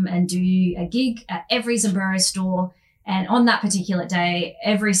come and do a gig at every Sombrero store, and on that particular day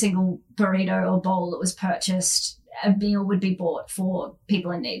every single burrito or bowl that was purchased, a meal would be bought for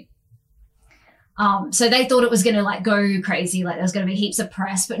people in need. So they thought it was going to go crazy, there was going to be heaps of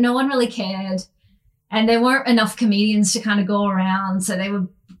press, but no one really cared. And there weren't enough comedians to kind of go around. So they were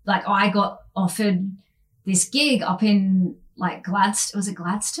I got offered this gig up in Gladstone. Was it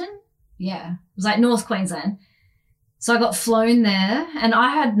Gladstone? Yeah. It was North Queensland. So I got flown there and I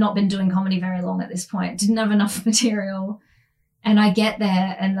had not been doing comedy very long at this point, didn't have enough material. And I get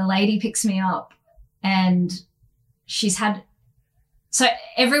there and the lady picks me up and so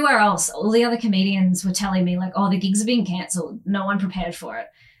everywhere else, all the other comedians were telling me the gigs are being cancelled. No one prepared for it.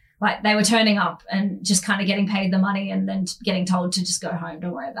 Like they were turning up and just kind of getting paid the money and then getting told to just go home,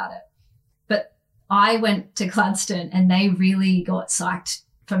 don't worry about it. But I went to Gladstone and they really got psyched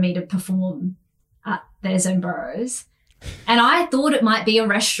for me to perform at their Zamboros. And I thought it might be a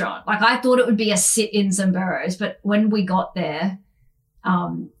restaurant. Like I thought it would be a sit-in Zamboros. But when we got there,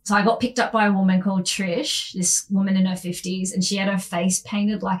 so I got picked up by a woman called Trish, this woman in her 50s, and she had her face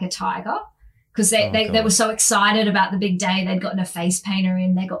painted like a tiger because they were so excited about the big day. They'd gotten a face painter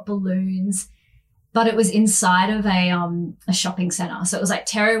in, they got balloons, but it was inside of a shopping centre. So it was like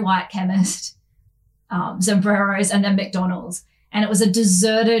Terry White Chemist, Zamboros, and then McDonald's. And it was a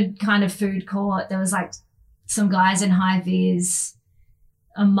deserted kind of food court. There was like some guys in high vis,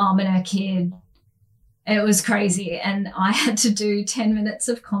 a mum and her kid. It was crazy. And I had to do 10 minutes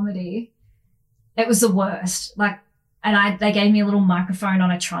of comedy. It was the worst. They gave me a little microphone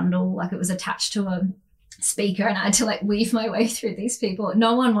on a trundle, like it was attached to a speaker, and I had to like weave my way through these people.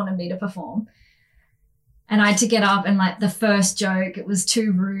 No one wanted me to perform. And I had to get up and like the first joke, it was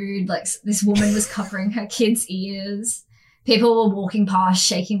too rude. Like this woman was covering her kid's ears. People were walking past,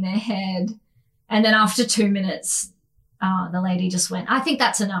 shaking their head. And then after 2 minutes, the lady just went, "I think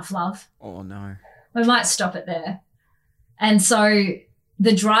that's enough, love. Oh, no. We might stop it there." And so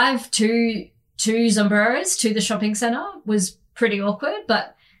the drive to Zamboros, to the shopping centre, was pretty awkward,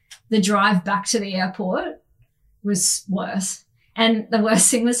 but the drive back to the airport was worse. And the worst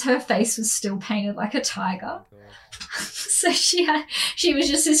thing was her face was still painted like a tiger. So she was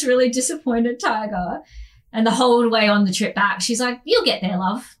just this really disappointed tiger. And the whole way on the trip back, she's like, "You'll get there,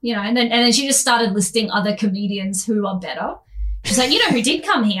 love." You know, and then she just started listing other comedians who are better. She's like, "You know who did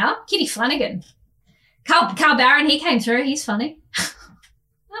come here? Kitty Flanagan. Carl Barron, he came through. He's funny."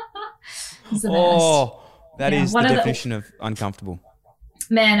 He's the best. Oh, that is the definition of uncomfortable.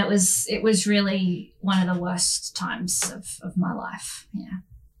 Man, it was really one of the worst times of my life. Yeah.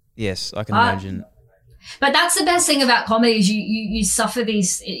 Yes, I can imagine. But that's the best thing about comedy is you suffer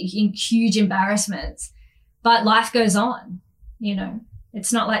these huge embarrassments, but life goes on. You know,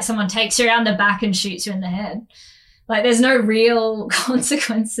 it's not like someone takes you around the back and shoots you in the head. Like there's no real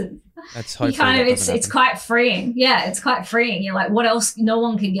consequences. That's hopefully it's quite freeing. Yeah, it's quite freeing. You're like, what else? No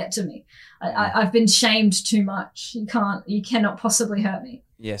one can get to me. I've been shamed too much. You cannot possibly hurt me.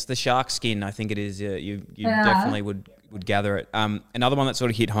 Yes, the shark skin, I think it is. You definitely would gather it. Another one that sort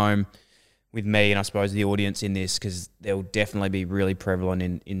of hit home with me and I suppose the audience in this, because they'll definitely be really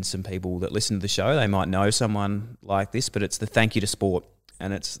prevalent in some people that listen to the show. They might know someone like this, but it's the thank you to sport.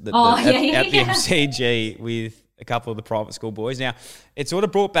 And it's at the MCG with a couple of the private school boys. Now, it sort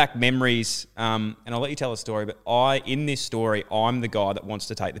of brought back memories, and I'll let you tell a story, but in this story, I'm the guy that wants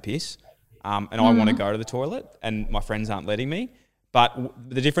to take the piss, and I want to go to the toilet, and my friends aren't letting me. But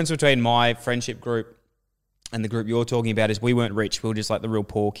the difference between my friendship group and the group you're talking about is we weren't rich. We were just like the real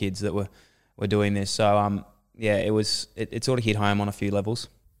poor kids that were doing this. So, it sort of hit home on a few levels.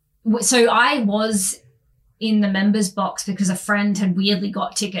 So I was in the members box because a friend had weirdly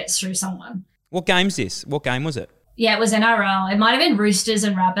got tickets through someone. What game's this? What game was it? Yeah, it was NRL. It might have been Roosters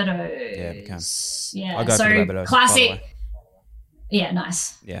and Rabbitohs. Yeah, it became. Yeah, I go for the Rabbitohs. Classic. Yeah,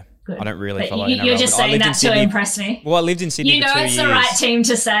 nice. Yeah. Good. I don't really but follow NRL. You're just saying that to impress me. Well, I lived in Sydney for 2 years. You know it's the right team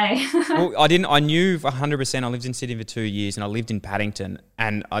to say. Well, I knew 100% I lived in Sydney for 2 years and I lived in Paddington,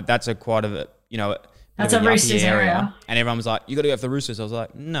 and that's a quite of a, that's a Roosters area. And everyone was like, "You got to go for the Roosters." I was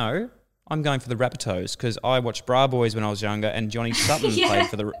like, "No, I'm going for the Rabbitohs," because I watched Bra Boys when I was younger and Johnny Sutton played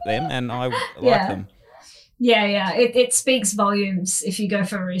for them and I like them. Yeah. It speaks volumes if you go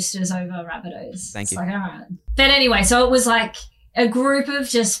for Roosters over Rabbitohs. Thank you. Like, all right. But anyway, so it was like a group of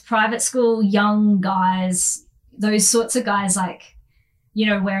just private school young guys, those sorts of guys like,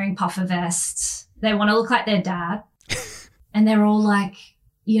 wearing puffer vests. They want to look like their dad. And they're all like,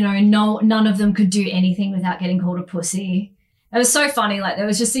 none of them could do anything without getting called a pussy. It was so funny. Like there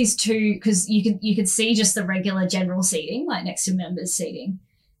was just these two, because you could see just the regular general seating, like next to members seating.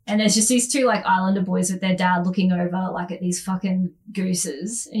 And there's just these two like Islander boys with their dad looking over like at these fucking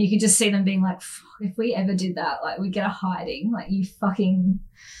gooses. And you could just see them being like, if we ever did that, like we'd get a hiding, like you fucking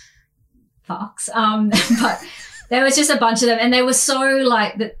fucks. But there was just a bunch of them and they were so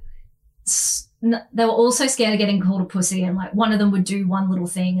like that. They were all so scared of getting called a pussy, and like one of them would do one little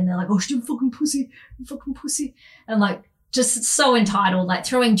thing and they're like, "Oh, you fucking pussy," and like just so entitled, like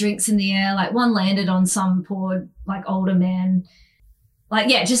throwing drinks in the air. Like one landed on some poor like older man, like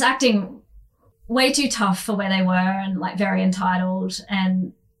just acting way too tough for where they were and like very entitled.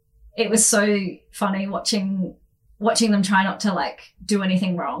 And it was so funny watching them try not to like do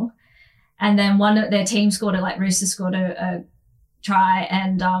anything wrong. And then one of their team scored Roosters scored a try,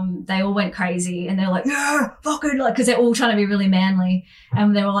 and they all went crazy, and they're like, yeah, fucking, like, because they're all trying to be really manly,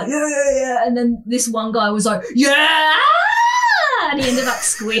 and they were like, yeah, and then this one guy was like, yeah, and he ended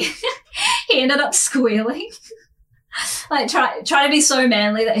up squealing. Like try to be so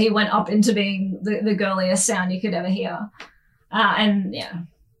manly that he went up into being the girliest sound you could ever hear, and yeah,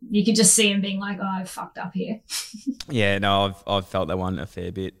 you could just see him being like, oh, I've fucked up here. Yeah, no, I've felt that one a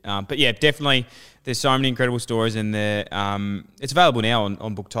fair bit. But yeah, definitely there's so many incredible stories in there. It's available now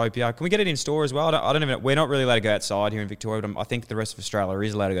on Booktopia. Can we get it in store as well? I don't even, we're not really allowed to go outside here in Victoria, but I think the rest of Australia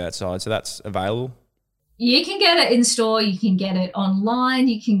is allowed to go outside, so that's available. You can get it in store, you can get it online,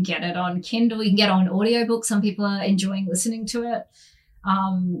 you can get it on Kindle, you can get it on audiobook. Some people are enjoying listening to it,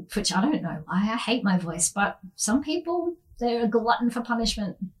 which I don't know. I hate my voice, but some people, they're a glutton for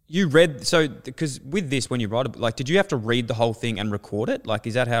punishment. You read, so because with this, when you write it, like, did you have to read the whole thing and record it? Like,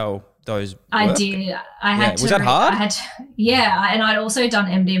 is that how those work? I did. I had to. Was that hard? And I'd also done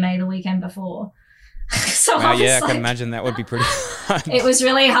MDMA the weekend before. So I can imagine that would be pretty hard. It was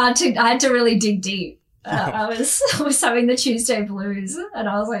really hard I had to really dig deep. I was having the Tuesday blues, and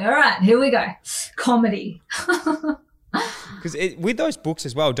I was like, all right, here we go. Comedy. Because with those books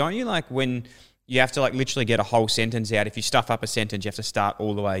as well, don't you, like, when you have to, like, literally get a whole sentence out, if you stuff up a sentence, you have to start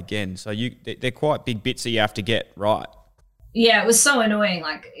all the way again. So they're quite big bits that you have to get right. Yeah, it was so annoying.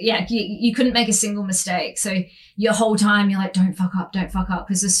 Like, yeah, you couldn't make a single mistake. So your whole time you're like, don't fuck up.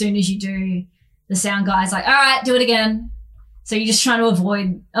 Because as soon as you do, the sound guy's like, all right, do it again. So you're just trying to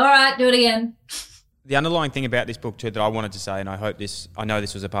avoid, all right, do it again. The underlying thing about this book too that I wanted to say, and I know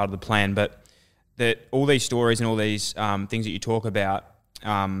this was a part of the plan, but that all these stories and all these things that you talk about,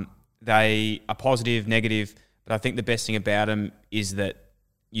 they are positive, negative, but I think the best thing about them is that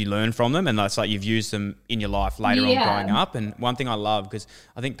you learn from them, and that's like you've used them in your life later on growing up. And one thing I love, because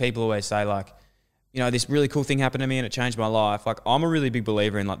I think people always say, like, you know, this really cool thing happened to me and it changed my life. Like, I'm a really big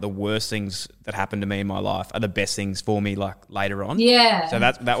believer in, like, the worst things that happened to me in my life are the best things for me, like, later on. Yeah. So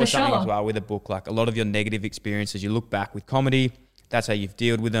that was something as well with a book. Like, a lot of your negative experiences, you look back with comedy, that's how you've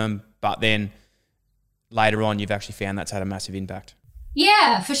dealt with them. But then later on, you've actually found that's had a massive impact.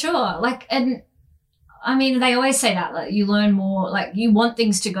 Yeah, for sure. Like, and I mean, they always say that, like, you learn more, like, you want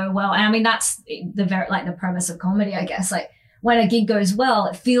things to go well. And I mean, that's the premise of comedy, I guess. Like, when a gig goes well,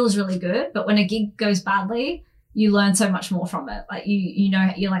 it feels really good. But when a gig goes badly, you learn so much more from it. Like, you know,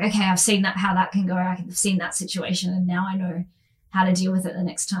 you're like, okay, I've seen that, how that can go. I've seen that situation, and now I know how to deal with it the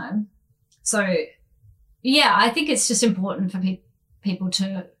next time. So, yeah, I think it's just important for people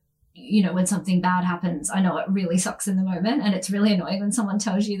to, you know, when something bad happens, I know it really sucks in the moment, and it's really annoying when someone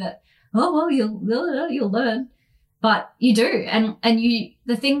tells you that, oh, well, you'll learn. But you do. And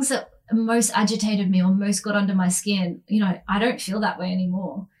the things that most agitated me or most got under my skin, you know, I don't feel that way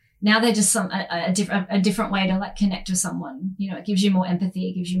anymore. Now they're just a different way to, like, connect with someone. You know, it gives you more empathy,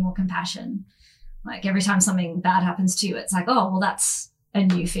 it gives you more compassion. Like, every time something bad happens to you, it's like, oh, well, that's a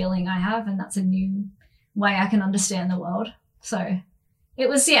new feeling I have, and that's a new way I can understand the world. So it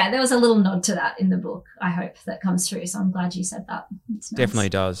was, there was a little nod to that in the book, I hope, that comes through. So I'm glad you said that. It's nice.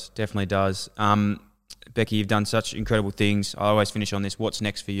 Definitely does. Becky, you've done such incredible things. I always finish on this. What's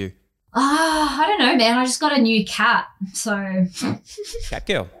next for you? I don't know, man. I just got a new cat, so. Cat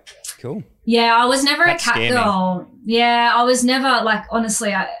girl. Cool. Yeah, I was never a cat girl. Yeah, I was never, like,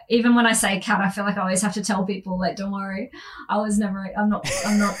 honestly, even when I say cat, I feel like I always have to tell people, like, don't worry. I'm not,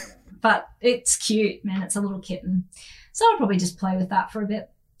 but it's cute, man. It's a little kitten. So I'll probably just play with that for a bit.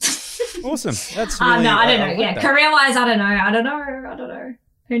 Awesome. That's really, no, I don't know. Yeah, career-wise, I don't know.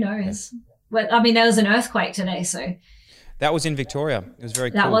 Who knows? Well, I mean, there was an earthquake today, so. That was in Victoria. It was very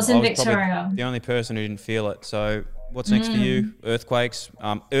cool. That was in Victoria. The only person who didn't feel it. So what's next for you? Earthquakes.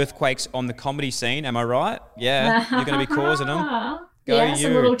 Earthquakes on the comedy scene. Am I right? Yeah. You're going to be causing them.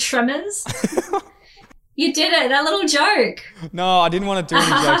 Some little tremors. You did it. That little joke. No, I didn't want to do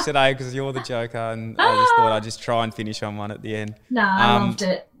any jokes today because you're the joker, and I just thought I'd just try and finish on one at the end. No, I loved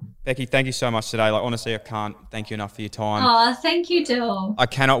it. Becky, thank you so much today. Like, honestly, I can't thank you enough for your time. Oh, thank you, Dill. I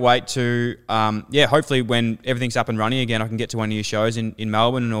cannot wait to, hopefully when everything's up and running again, I can get to one of your shows in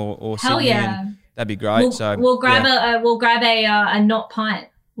Melbourne or Hell Sydney. Yeah. That'd be great. We'll grab a not pint.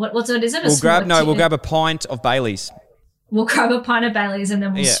 What is it? We'll grab a pint of Baileys. We'll grab a pint of Baileys and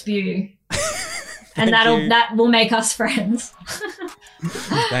then we'll spew. And that will make us friends.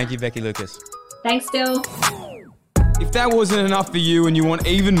 Thank you, Becky Lucas. Thanks, Dill. If that wasn't enough for you and you want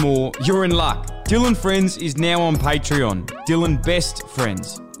even more, you're in luck. Dylan Friends is now on Patreon. Dylan Best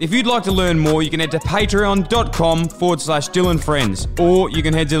Friends. If you'd like to learn more, you can head to patreon.com/DylanFriends, or you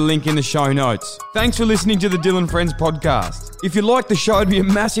can head to the link in the show notes. Thanks for listening to the Dylan Friends podcast. If you like the show, it'd be a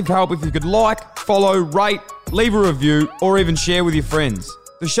massive help if you could like, follow, rate, leave a review, or even share with your friends.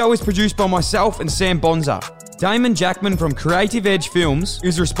 The show is produced by myself and Sam Bonza. Damon Jackman from Creative Edge Films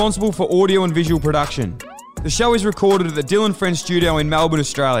is responsible for audio and visual production. The show is recorded at the Dylan Friends studio in Melbourne,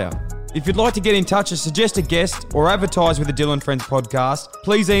 Australia. If you'd like to get in touch or suggest a guest or advertise with the Dylan Friends podcast,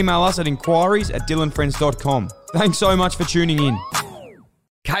 please email us at inquiries@dylanfriends.com. Thanks so much for tuning in.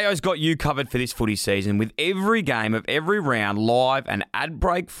 Kayo's got you covered for this footy season with every game of every round live and ad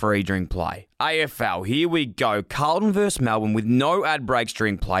break free during play. AFL, here we go. Carlton versus Melbourne with no ad breaks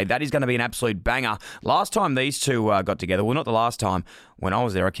during play. That is going to be an absolute banger. Last time these two got together, well, not the last time. When I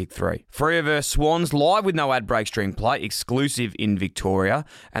was there, I kicked 3. Freo versus Swans, live with no ad breaks during play, exclusive in Victoria.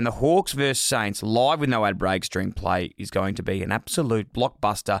 And the Hawks versus Saints, live with no ad breaks during play, is going to be an absolute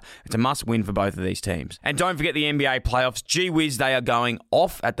blockbuster. It's a must-win for both of these teams. And don't forget the NBA playoffs. Gee whiz, they are going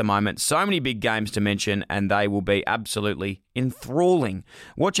off at the moment. So many big games to mention, and they will be absolutely enthralling.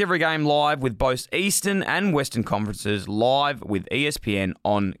 Watch every game live with both Eastern and Western conferences live with ESPN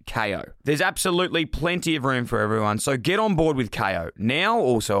on Kayo. There's absolutely plenty of room for everyone, so get on board with Kayo. Now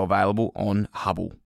also available on Hubble.